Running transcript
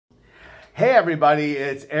Hey everybody,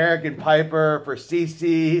 it's Eric and Piper for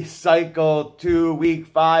CC Cycle 2 Week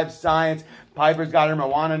 5 Science. Piper's got her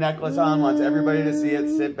Moana necklace on, wants everybody to see it.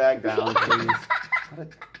 Sit back down, please. What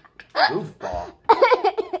a goofball.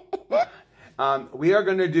 We are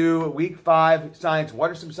going to do Week 5 Science. What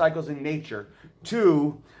are some cycles in nature?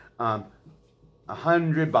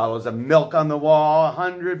 100 bottles of milk on the wall,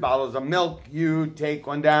 100 bottles of milk. You take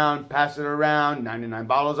one down, pass it around, 99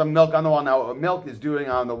 bottles of milk on the wall. Now, what milk is doing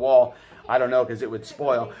on the wall, I don't know because it would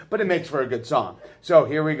spoil, but it makes for a good song. So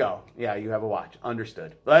here we go. Yeah, you have a watch.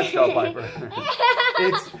 Understood. Let's go, Piper.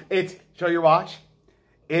 Show your watch.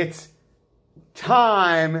 It's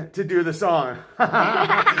time to do the song.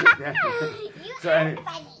 Okay,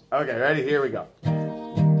 ready? Here we go.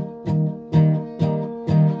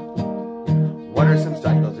 What are some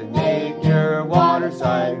cycles in nature? Water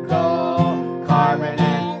cycle, carbon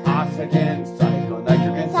and oxygen cycle,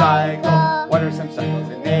 nitrogen cycle. What are some cycles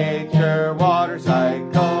in nature? Water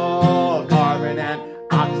cycle, carbon and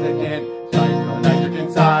oxygen cycle,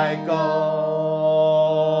 nitrogen cycle.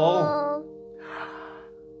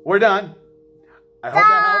 We're done. I hope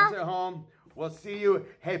that helps at home. We'll see you.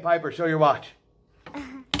 Hey, Piper, show your watch.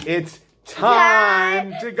 It's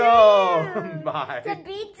time to go. Bye. To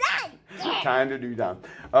be done. Time to do done.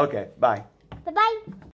 Okay, bye.